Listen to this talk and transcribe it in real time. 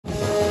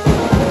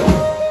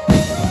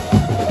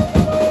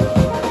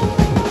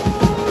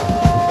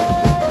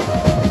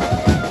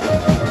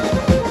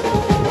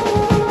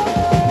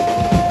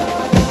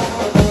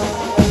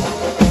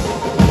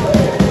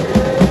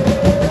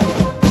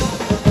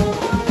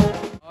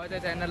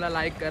चॅनलला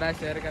लाईक करा,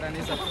 शेअर करा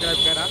आणि सबस्क्राईब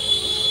करा.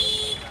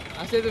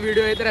 असेच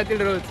व्हिडिओ येत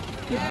राहतील रोज.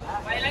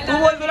 तू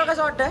बोल, तुला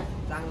कसं वाटतंय?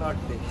 चांगलं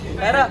वाटते.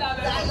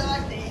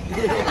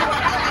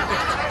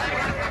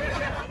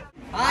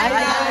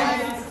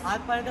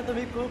 आजपर्यंत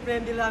तुम्ही खूप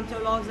प्रेम दिलं आमच्या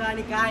व्लॉग्सला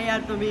आणि काय यार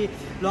तुम्ही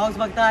व्लॉग्स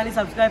बघता आणि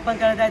सबस्क्राईब पण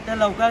करत आहे, तर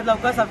लवकरात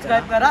लवकर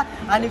सबस्क्राईब करा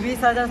आणि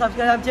 20,000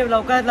 सबस्क्राईब आमचे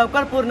लवकरात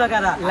लवकर पूर्ण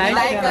करा.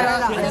 लाईक करा,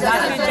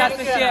 जास्तीत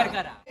जास्त शेअर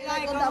करा.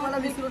 आम्हाला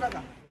विसरू नका.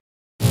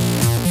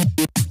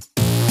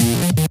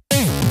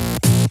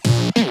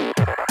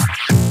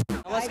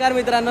 नमस्कार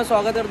मित्रांनो,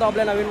 स्वागत करतो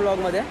आपल्या नवीन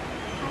व्लॉगमध्ये.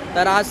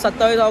 तर आज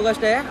 27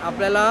 ऑगस्ट आहे.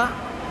 आपल्याला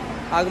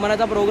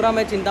आगमनाचा प्रोग्राम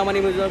आहे चिंतामणी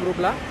म्युझिक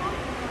ग्रुपला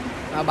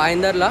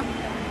भाईंदरला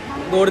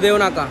गोडदेव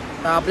नाका.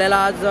 तर आपल्याला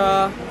आज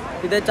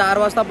तिथे 4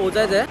 वाजता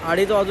पोहोचायचं आहे.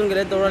 2:30 वाजून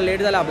गेले, थोडं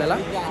लेट झालं आपल्याला.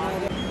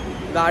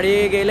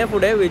 गाडी गेले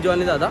पुढे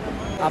विजवानी जाता.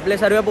 आपले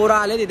सर्व पोरं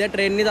आले तिथे,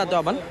 ट्रेननी जातो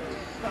आपण.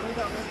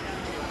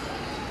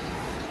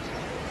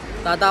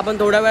 तर आता आपण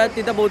थोड्या वेळात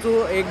तिथं पोहोचू.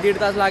 1-1.5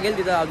 तास लागेल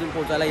तिथं अजून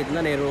पोहोचायला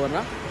इथनं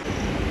नेरूरवरनं.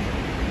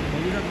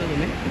 बघू शकता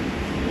तुम्ही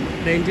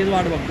ट्रेनचीच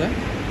वाट बघतोय.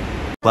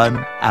 1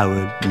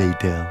 hour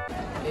later.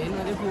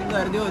 ट्रेनमध्ये खूप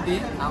गर्दी होती,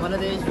 आम्हाला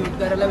ते शूट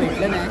करायला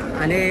भेटलं नाही.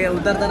 आणि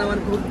उतरताना पण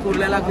खूप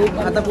कुर्ल्याला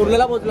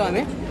पोहोचलो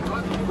आम्ही.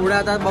 पुढे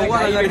आता बघू,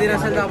 गर्दी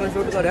नसेल तर आपण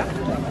शूट करूया.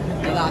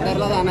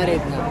 दादरला जाणार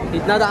आहेत ना,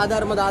 इथनं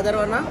दादर, मग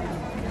दादरवर ना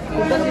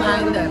कुठंच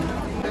भायंदर.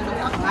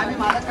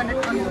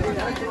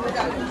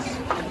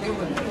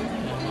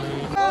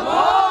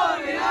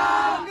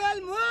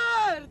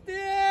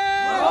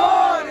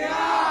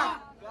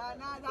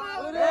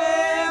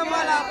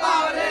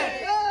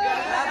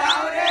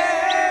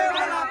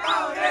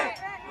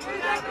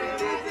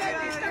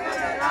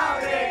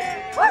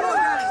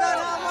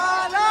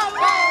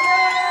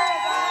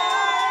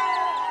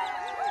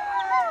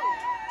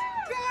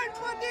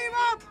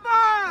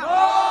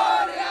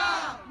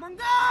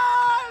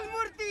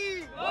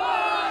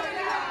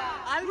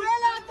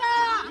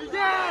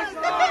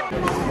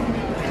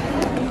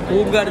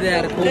 खूप गर्दी आहे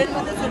यार, खूप.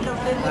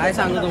 काय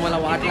सांगू तुम्हाला,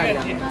 वाट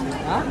लागली.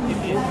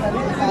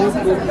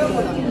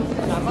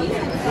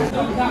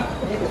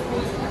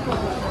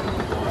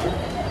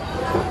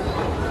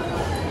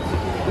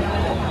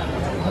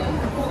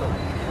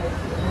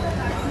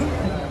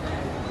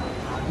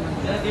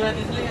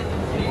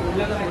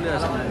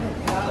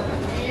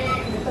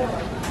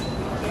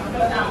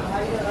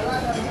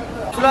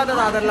 तुला आता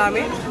दादरला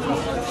आम्ही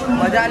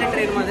मजा आली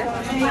ट्रेनमध्ये.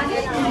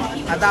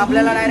 आता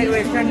आपल्याला डायरेक्ट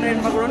वेस्टर्न ट्रेन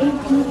पकडून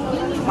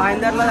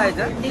भाईंदरला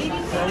जायचं.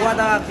 बघू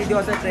आता किती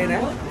वाजता ट्रेन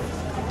आहे.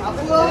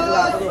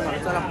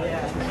 चला,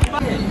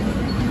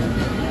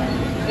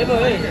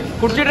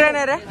 कुठची ट्रेन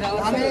आहे रे?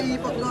 आम्ही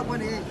पकडू,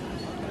 आपण हे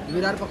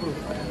विरार पकडू.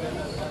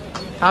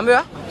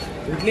 थांबूया.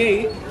 कुठली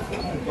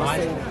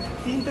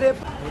 3 ट्रेप.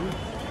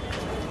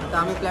 आता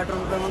आम्ही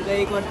प्लॅटफॉर्म क्रमांक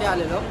 1 वरती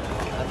आलेलो.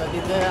 आता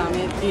तिथे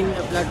आम्ही 3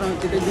 प्लॅटफॉर्म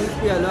तिथे ज्यूस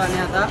पिलो आणि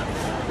आता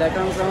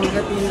प्लॅटफॉर्म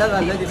क्रमांक 3ला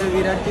झालं. तिथे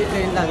विरारची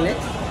ट्रेन लागले,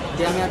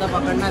 ती आम्ही आता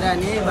पकडणार आहे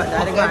आणि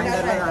डायरेक्ट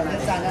भाईंदरला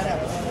जाणार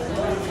आहे.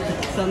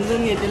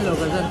 समजून घेतील लोक.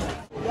 जर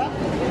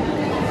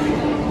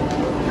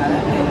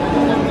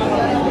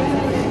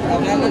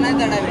आपल्याला नाही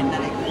चढा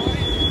भेटणार.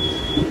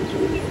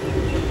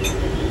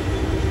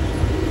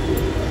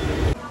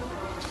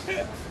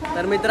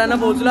 तर मित्रांनो,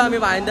 पोहोचलो आम्ही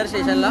भाईंदर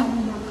स्टेशनला.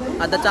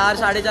 आता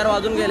 4-4:30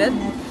 वाजून गेलेत.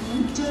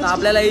 तर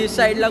आपल्याला ईस्ट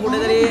साईडला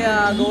कुठेतरी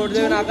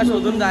गोडदेव नाका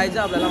शोधून जायचं,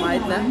 आपल्याला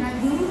माहीत नाही.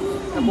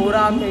 तर पोरं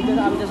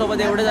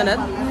आमच्यासोबत एवढे जण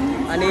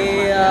आहेत आणि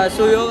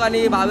सुयोग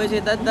आणि भावेश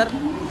येतात. तर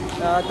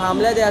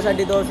थांबल्यात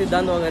यासाठी तो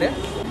सिद्धांत वगैरे.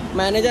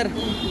 मॅनेजर,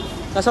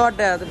 कसं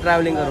वाटतंय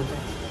ट्रॅव्हलिंग करून?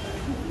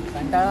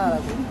 कंटाळा आला.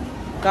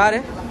 का रे?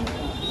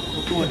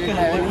 खूप मोठी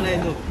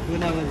ट्रॅव्हलिंग.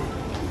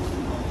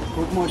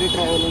 खूप मोठी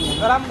ट्रॅव्हलिंग.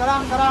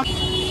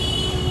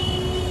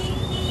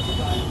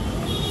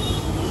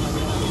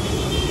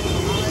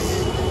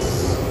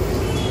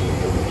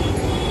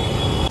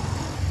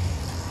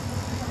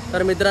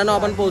 तर मित्रांनो,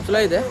 आपण पोहोचलो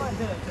इथे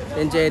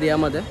त्यांच्या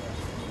एरियामध्ये.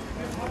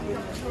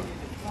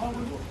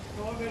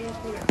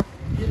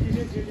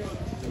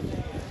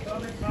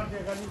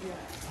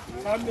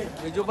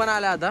 विजू पण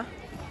आला आता.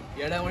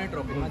 येड्यामुळे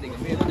ट्रॉफिक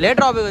मध्ये लेट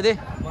ट्रॉफिक होते.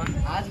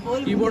 आज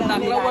बोल कीबोर्ड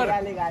टाकला वर.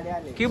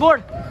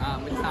 कीबोर्ड हा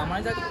म्हणजे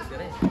सामानाचा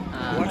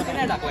वरती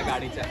नाही टाकला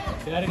गाडीच्या.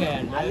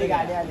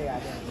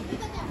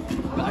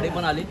 गाडी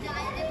पण आली.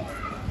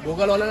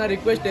 गुगलवाल्यांना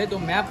रिक्वेस्ट आहे, तो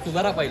मॅप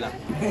सुधारा पहिला.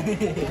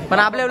 पण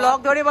आपले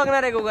व्लॉग थोडी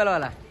बघणार आहे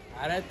गुगलवाला.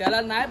 अरे त्याला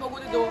नाही बघू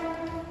दे, तो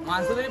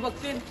माणसं तरी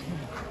बघतील.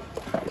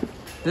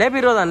 लय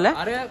फिरवत आणलं.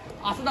 अरे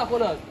असं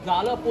दाखवलं,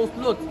 झालं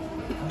पोचलोच,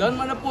 दन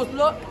मध्ये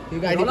पोचलो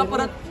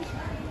परत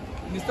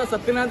नुसतं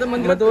सत्यनारायण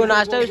मंदिर. मग तू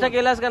नाश्ता विष्टा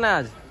केलास का नाही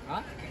आज?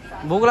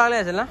 भूक लागली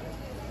असेल ना.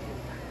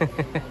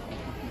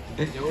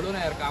 एवढं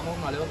नाही यार,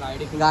 कामावरून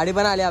आले. गाडी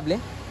पण आली आपली.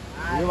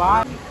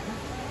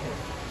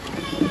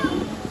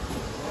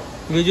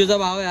 विजूचा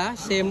भाव आहे हा,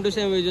 सेम टू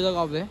सेम विजूचा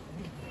कॉप आहे.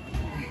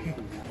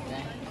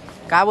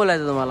 काय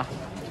बोलायचं तुम्हाला?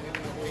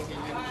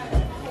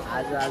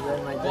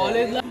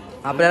 कॉलेजला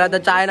आपल्याला आता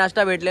चाय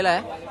नाश्ता भेटलेला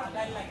आहे.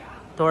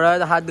 थोडा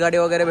वेळ हातगाडी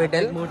वगैरे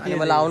भेटेल आणि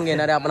मग लावून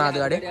घेणार आहे आपण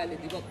हातगाडी.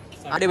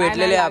 गाडी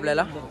भेटलेली आहे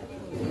आपल्याला.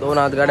 2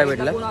 हातगाड्या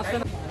भेटल्या.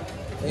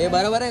 हे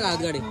बरोबर आहे का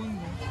हातगाडी?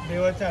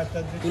 देवाच्या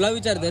हातात तुला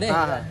विचारते रे.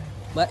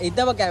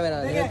 इथं बघ कॅमेरा.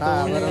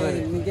 बरोबर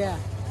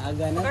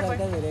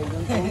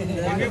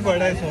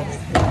आहे.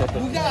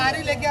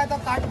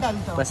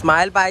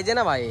 स्माइल पाहिजे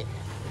ना भाई.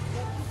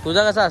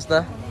 तुझं कसं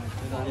असतं?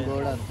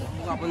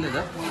 आपण देतो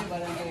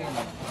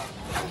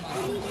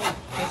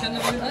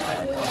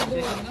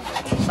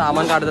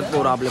सामान काढतात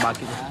पोरं आपले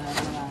बाकीचे.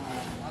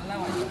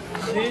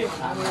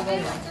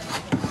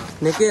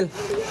 निखिल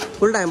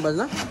फुल टाइमपास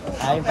ना?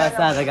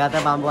 आता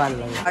बांबू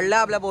आणला काढलं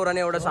आपल्या पोराने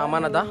एवढं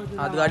सामान. आता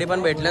हातगाडी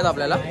पण भेटलेत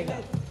आपल्याला.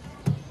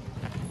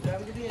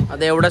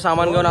 आता एवढं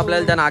सामान घेऊन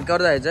आपल्याला त्या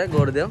नाक्यावर जायचंय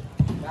गोरदेव.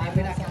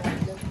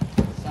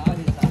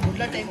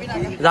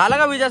 झालं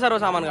का विजय सर्व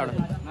सामान काढून?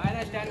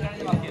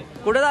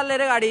 कुठे चालले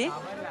रे गाडी?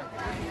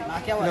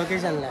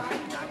 लोकेशनला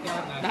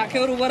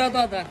नाक्यावर उभं राहतो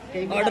आता.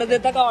 ऑर्डर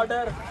देता का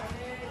ऑर्डर?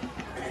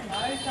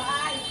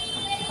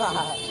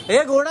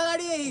 हे घोडा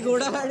गाडी आहे ही.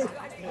 घोडा गाडी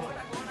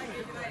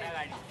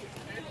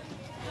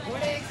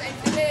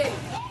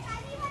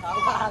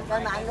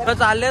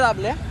चाललेत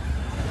आपले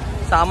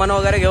सामान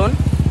वगैरे घेऊन.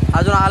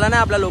 अजून आला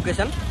नाही आपलं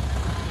लोकेशन.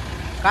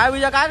 काय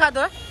विजय काय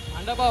खातोय?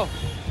 अंडा पाव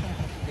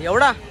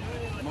एवढा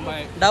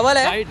डबल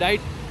आहे.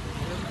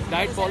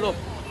 Diet follow.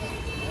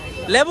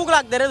 लय भूक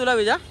लागते रे तुला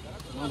विजय.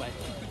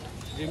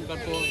 जिम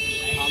करतो,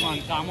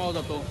 कामावर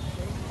जातो,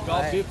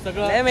 जॉब बीप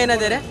सगळं लय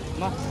मेहनत आहे रे.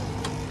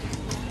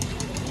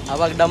 हा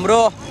बघ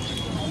डमरो.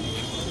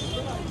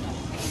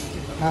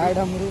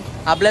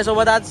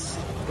 आपल्यासोबत आज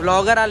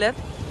ब्लॉगर आलेत.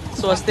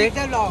 स्वस्तिक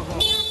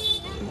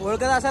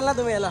ओळखत असाल ना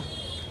तुम्ही याला?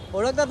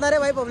 ओळखतात ना रे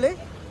भाई पब्लिक?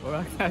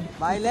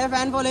 भाई लय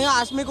फॅन फॉलोइंग.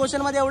 आश्मी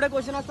क्वेश्चन मध्ये एवढे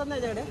क्वेश्चन असतात ना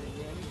याच्याकडे,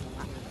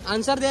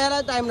 आन्सर द्यायला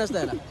टाइम नसतो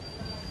याला.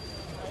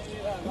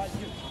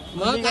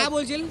 मग काय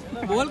बोलशील?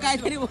 बोल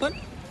काहीतरी बोल.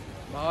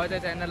 भावाच्या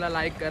चॅनलला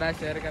लाईक करा,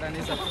 शेअर करा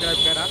आणि सबस्क्राईब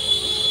करा.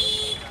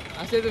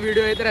 असेच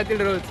व्हिडिओ येत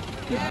राहतील रोज.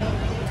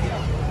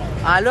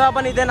 आलो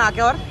आपण इथे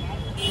नाक्यावर.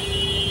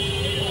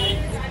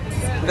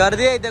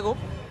 गर्दी आहे इथे खूप.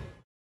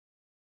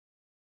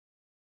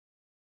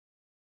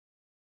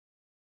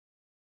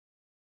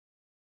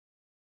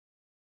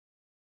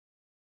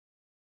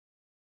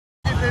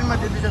 ट्रेन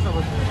मध्ये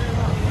तिच्यासोबत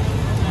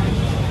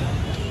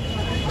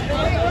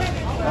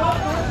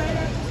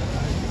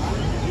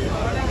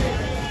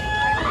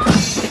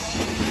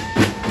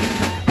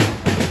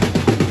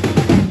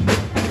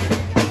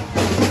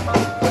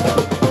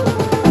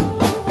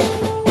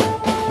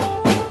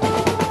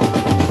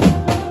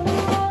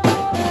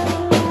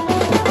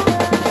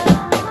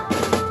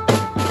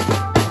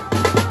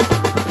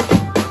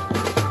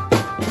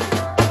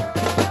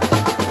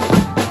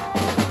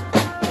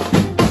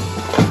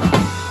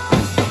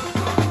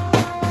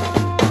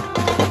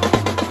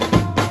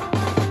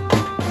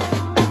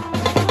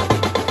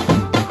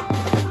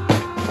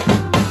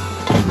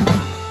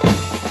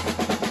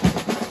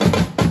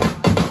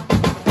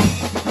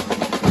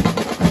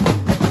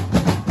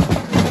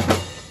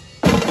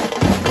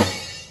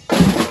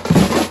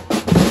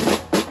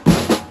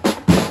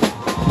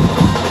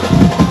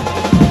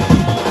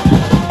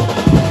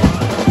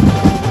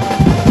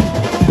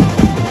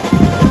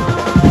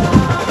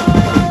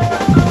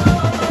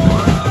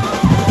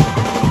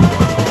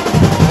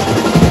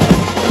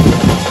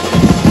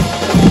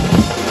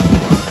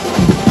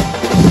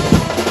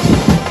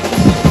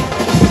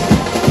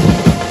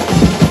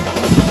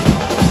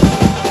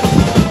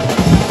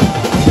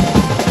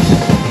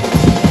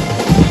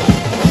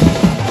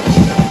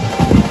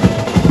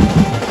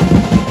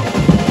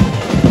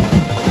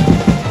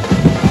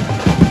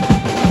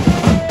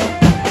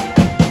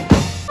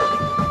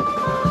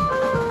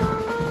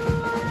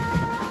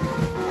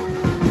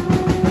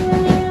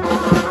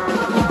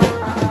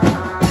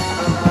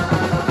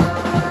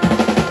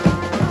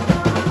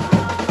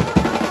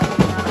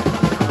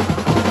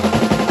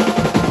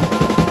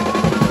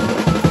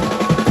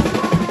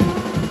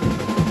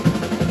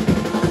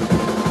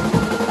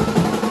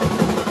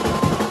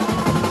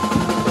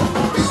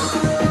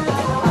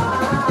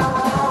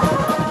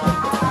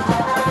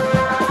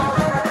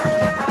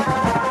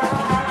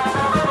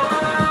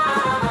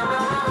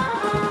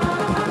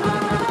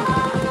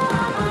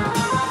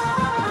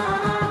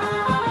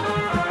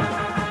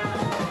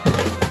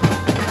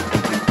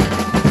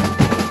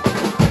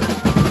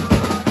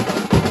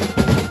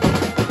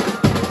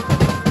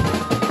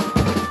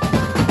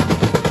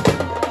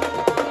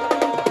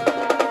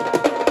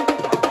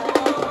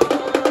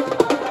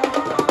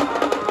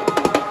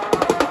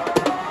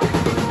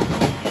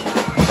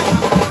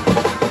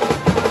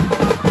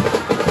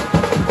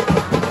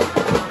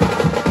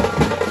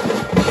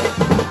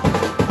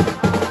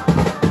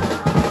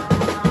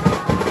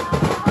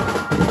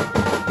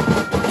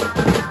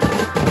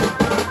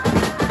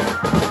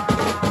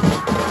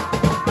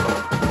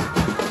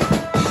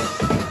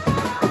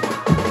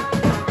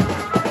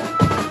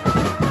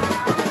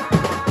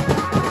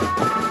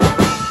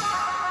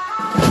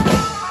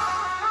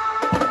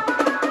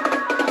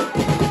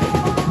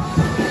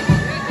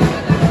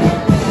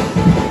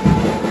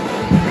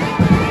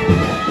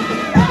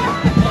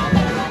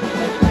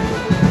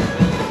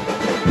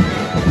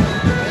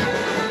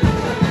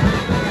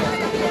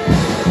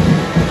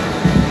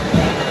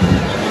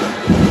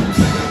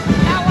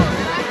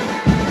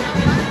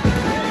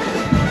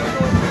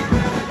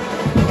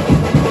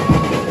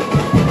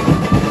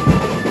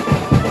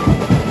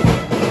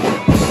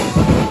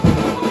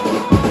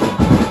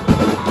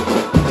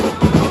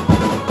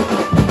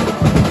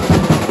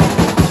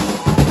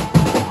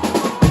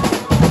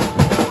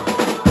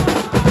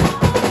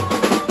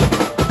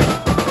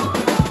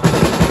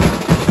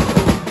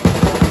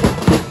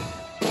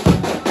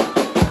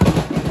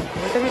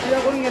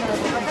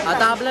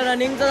आता आपलं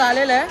रनिंगचं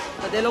झालेलं आहे,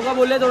 तर ते लोक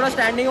बोलले थोडं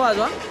स्टँडिंग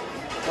वाजवा,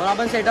 म्हणून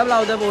आपण सेटअप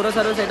लावतोय. पोरं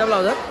सर्व सेटअप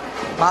लावतात.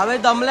 भावेश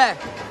दमलाय,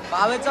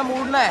 भावेशचा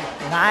मूड नाही.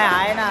 नाही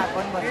आहे ना,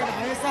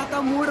 कोण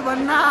आता मूड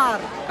बनणार.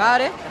 का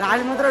रे?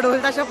 राजमुद्र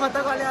ढोलताशा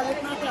पथकवाले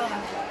आलेत ना आता.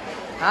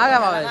 हा काय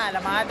भावेश?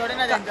 माझ्या थोडे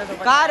ना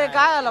त्यांच्यासोबत. का रे,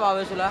 काय झालं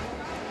भावेश तुला?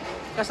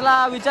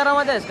 कसला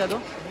विचारामध्ये आहेस का तू?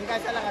 मी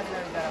कशाला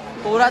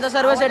घातलं पोरं आता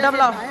सर्व सेटअप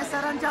लाव.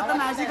 सरांचे आता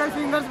मॅजिकल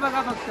फिंगर्स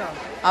बघा फक्त.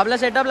 आपला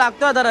सेटअप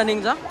लागतो आता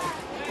रनिंगचा,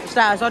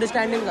 सॉरी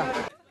स्टँडिंगचा.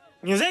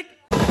 म्युझिक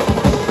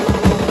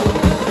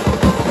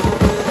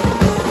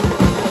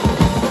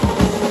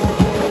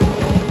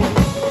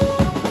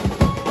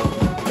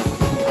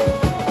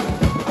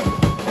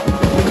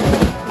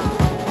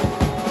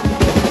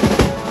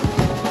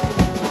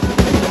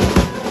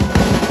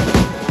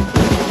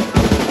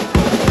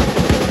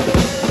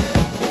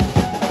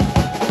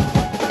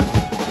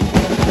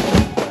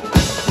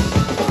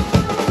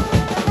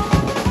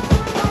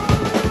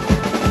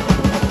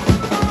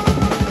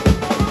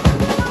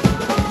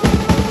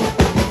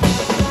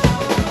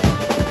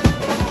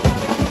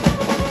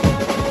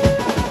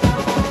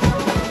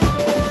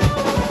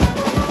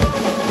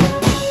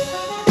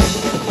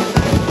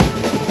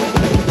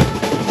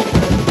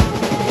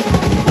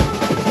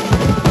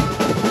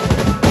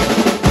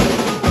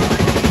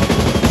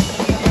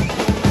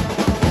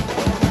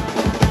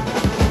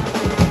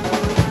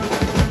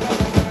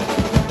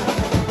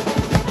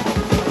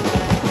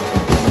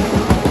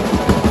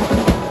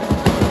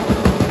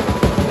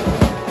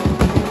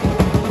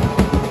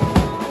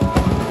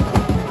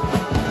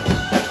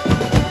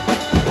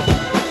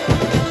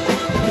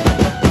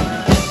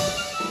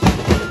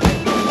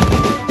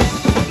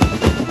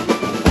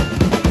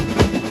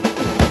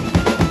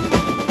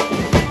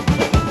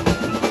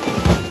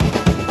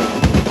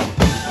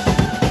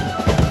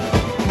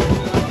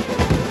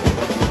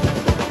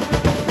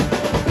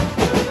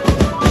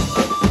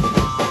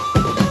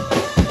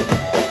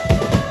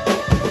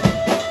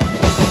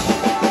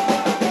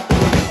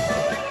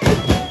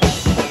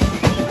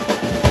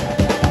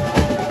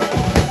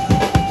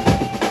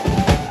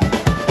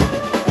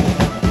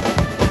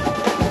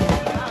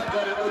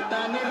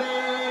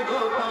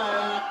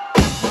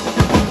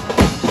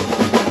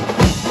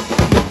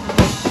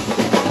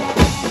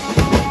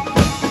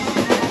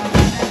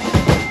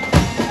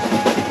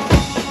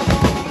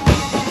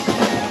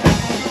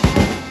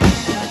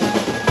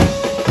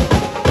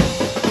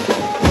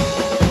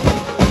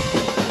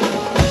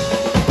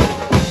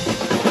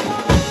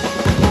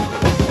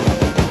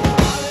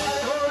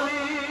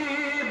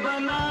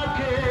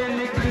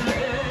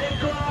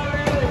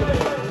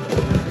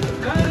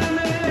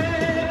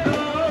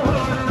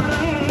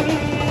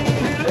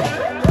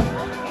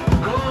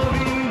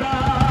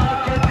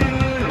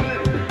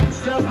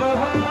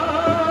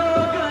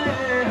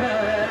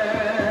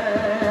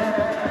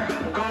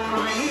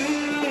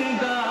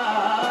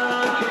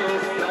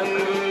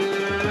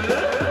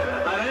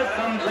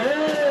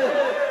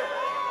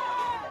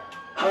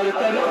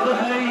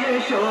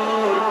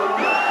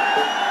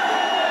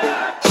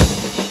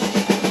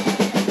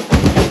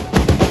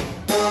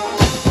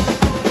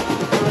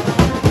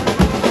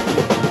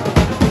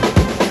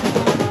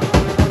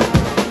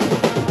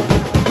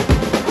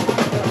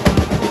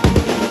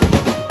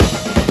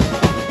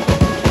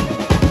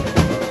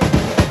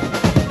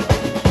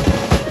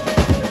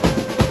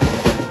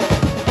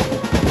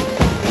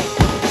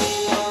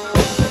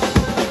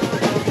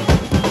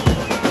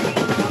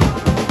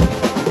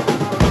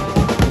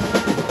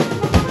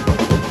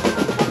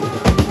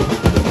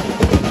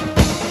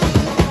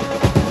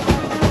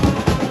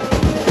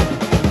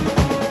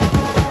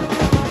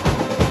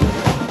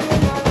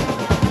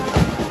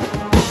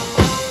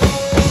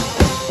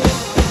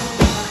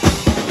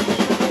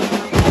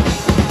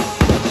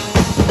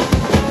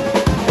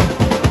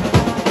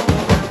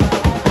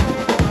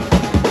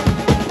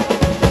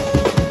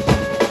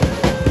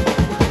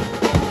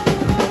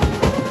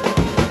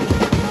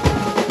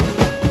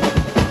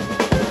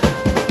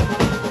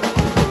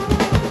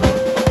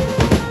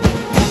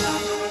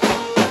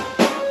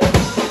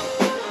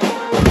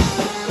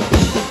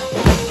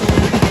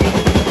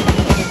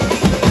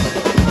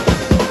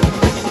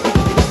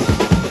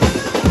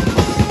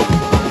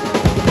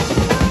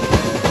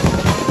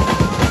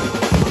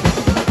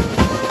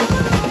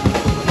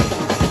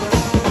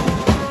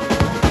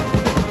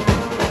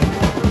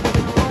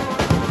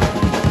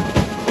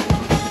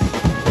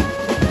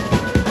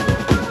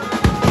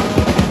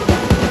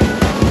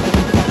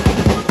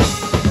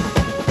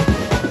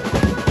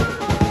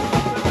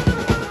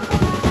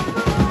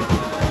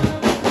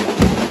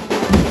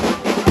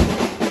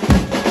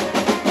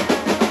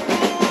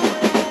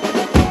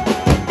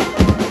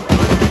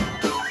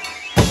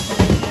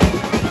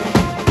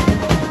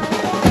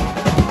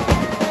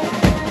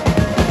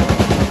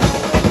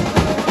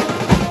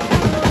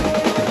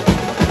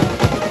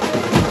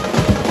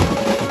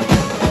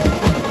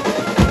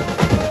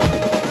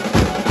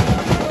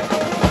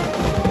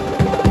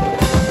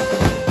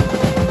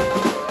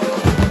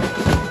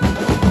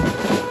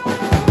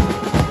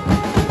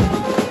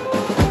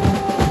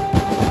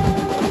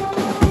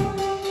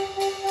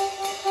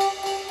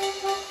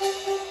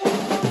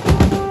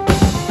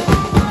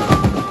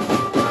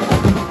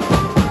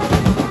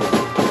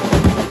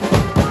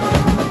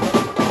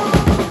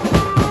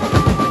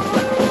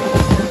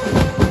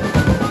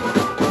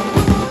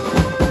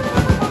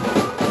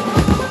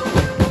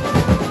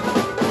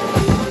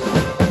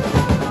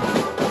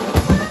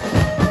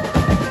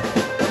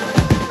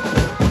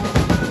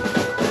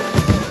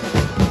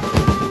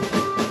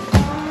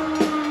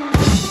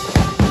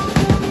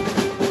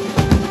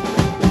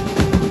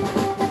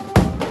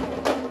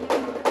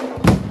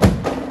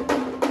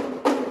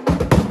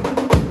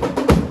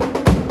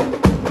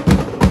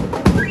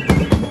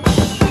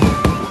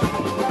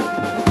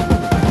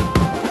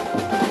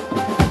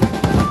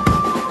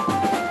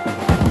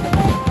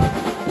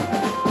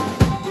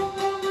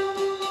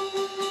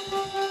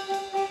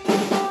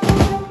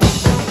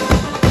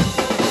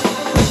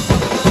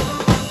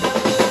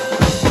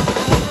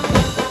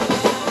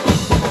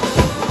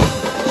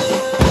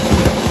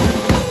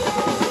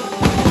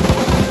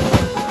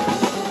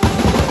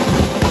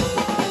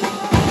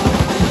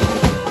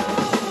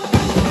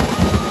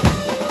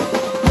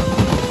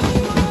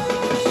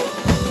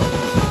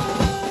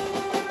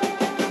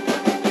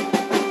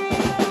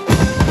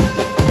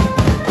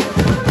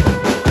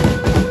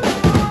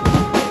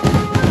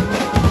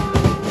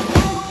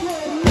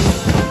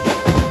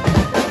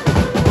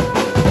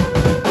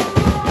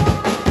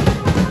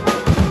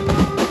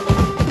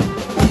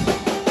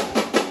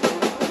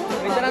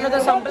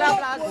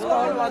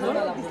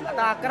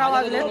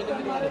वाजले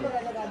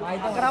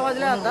 11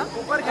 वाजले आता.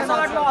 कसं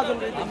वाटलं वाजून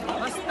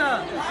मस्त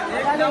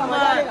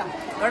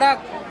कडक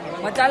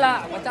मचाला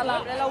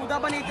आपल्याला उद्या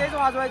पण इथेच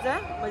वाजवायचं आहे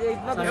म्हणजे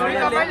इथनं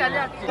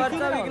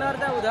विकणार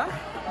त्या उद्या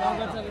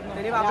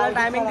त्यांनी आपल्याला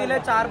टायमिंग दिले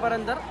 4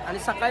 पर्यंत आणि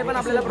सकाळी पण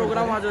आपल्याला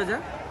प्रोग्राम वाजवायचा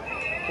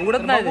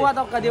उघडत नाही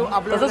आता कधी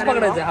आपल्यालाच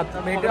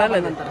पकडायचं भेटायला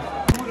नंतर.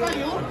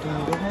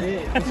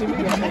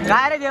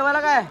 काय रे जेवायला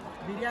काय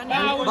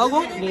बघू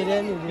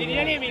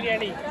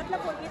बिर्याणी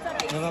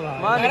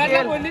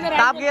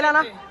ताप गेला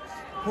ना.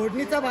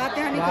 फोडणीचा भात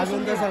आहे आणि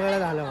वाजून तर सगळं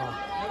झालं बा.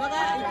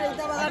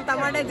 इथे बघा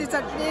टमाट्याची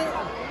चटणी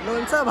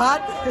लोणचं भात.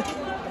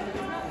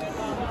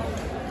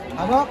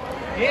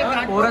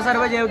 पोरं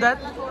सर्व जेवतात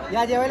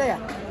या जेवायला या.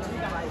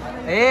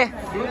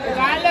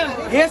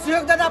 हे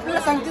सुयोग दादा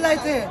आपल्याला सांगते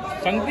जायचंय.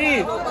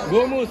 सांगती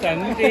गोमू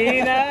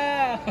सांगते ना.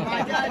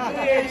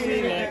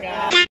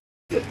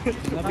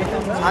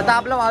 आता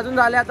आपलं वाजून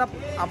झाले. आता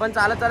आपण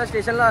चालत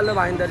स्टेशनला आलो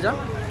भाईंदरच्या.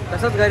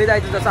 तसंच घरी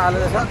जायचं जसं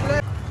आलं तसं.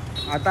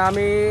 आता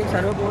आम्ही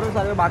सर्व पोरं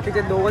सर्व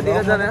बाकीचे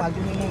 2-3 जण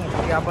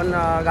की आपण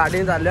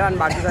गाडीने चाललो आणि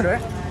बाकी सर्व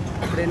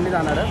ट्रेनने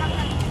जाणार आहे.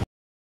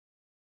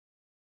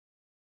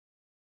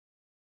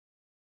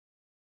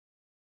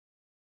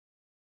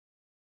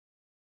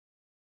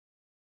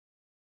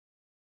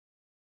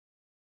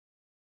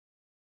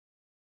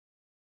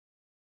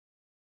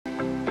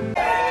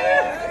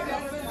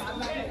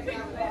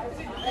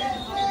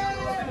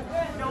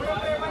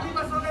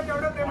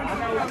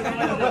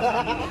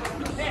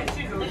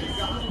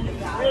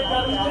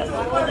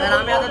 तर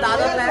आम्ही आता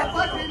दादरला आहे.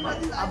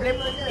 आपली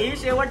ही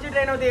शेवटची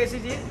ट्रेन होती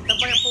एसीची. तर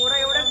पोरं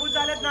एवढे खुश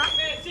झालेत ना.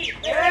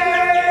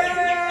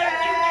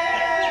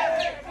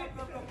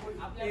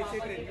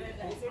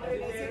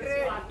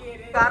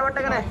 कार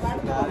वाटतं का नाही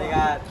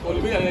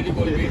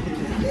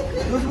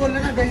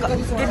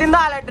कितींदा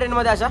आलाय ट्रेन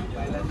मध्ये अशा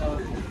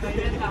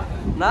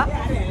ना.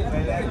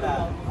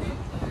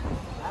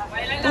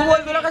 तू बोल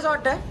तुला कसं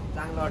वाटतंय.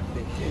 चांगलं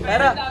वाटतंय.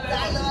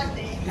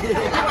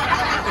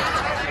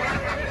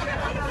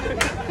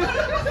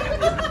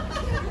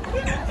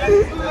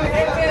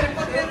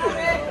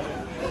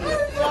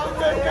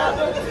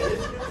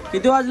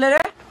 किती वाजले रे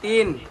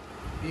 3.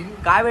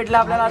 काय भेटलं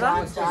आपल्याला आता.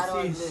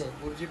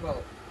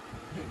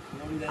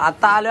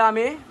 आता आलो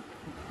आम्ही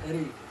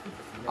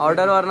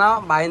ऑर्डर वरना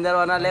भाईंदर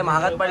वरना. लय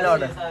महागात पडलं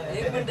ऑर्डर.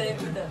 एक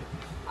मिनिट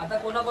आता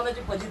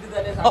कोणाकोणाची फजिती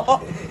झाली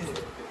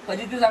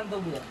फजिती सांगतो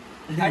तुला.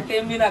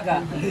 टेंबी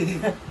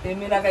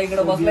नाका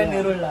इकडे बसलाय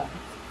नेरुळला.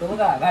 तो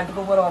बघा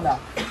घाटकोपरवाला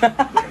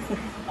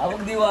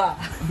अबक दिवा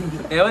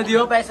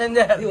दिवा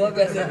पॅसेंजर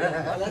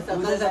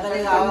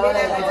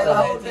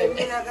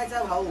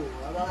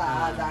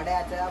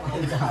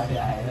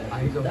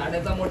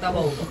झाड्याचा मोठा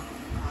भाऊ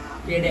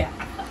पेड्या.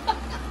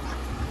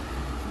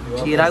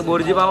 चिराग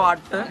बोरजी भाऊ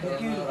वाटत.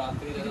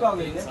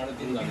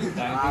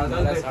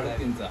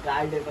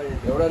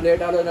 एवढं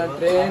लेट आलो ना.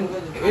 ट्रेन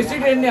एसी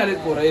ट्रेनने आलेत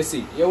पोरं.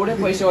 एसी एवढे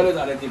पैसेवाले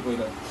झाले ती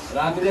पहिलं.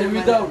 रात्री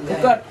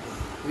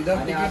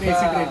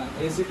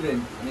एसी ट्रेन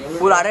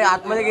पूर. अरे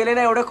आतमध्ये गेले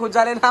ना एवढे खुश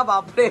झाले ना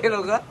बापरे हे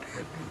लोक.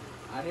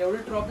 आणि एवढी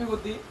ट्रॉफिक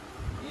होती.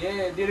 ये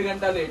 1.5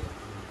 घंटा लेट.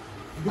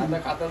 आता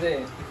खातात.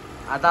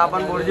 आता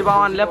आपण बोरजी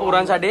भाऊ आणल्या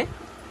पोरांसाठी.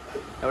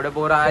 एवढे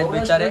पोरं आहेत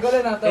बिचारे.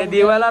 हे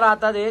दिवायला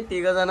राहतात हे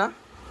 3 जण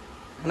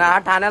ना. हा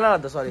ठाण्याला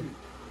राहतो. सॉरी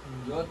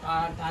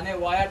ठाणे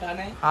वाया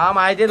ठाणे. हा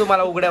माहितीये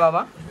तुम्हाला उघड्या बाबा.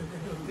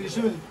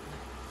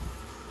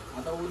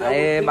 आता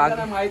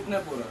उद्या माहित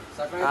नाही पोरं.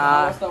 सकाळी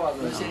 10 वाजता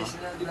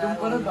वाजवलं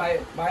परत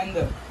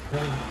भाईंदर.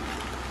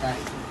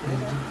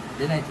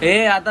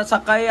 हे आता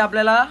सकाळी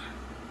आपल्याला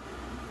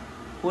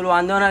फुल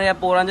वांधवणार या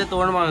पोरांचे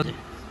तोंड मागते.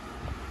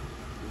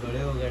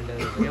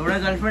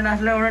 एवढं गर्लफ्रेंड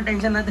असलं एवढं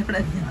टेन्शन नाही तेवढं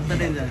आता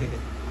टेन्शन.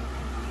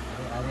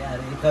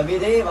 अरे कमी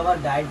दे बाबा.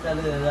 डाएट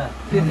चालू आहे.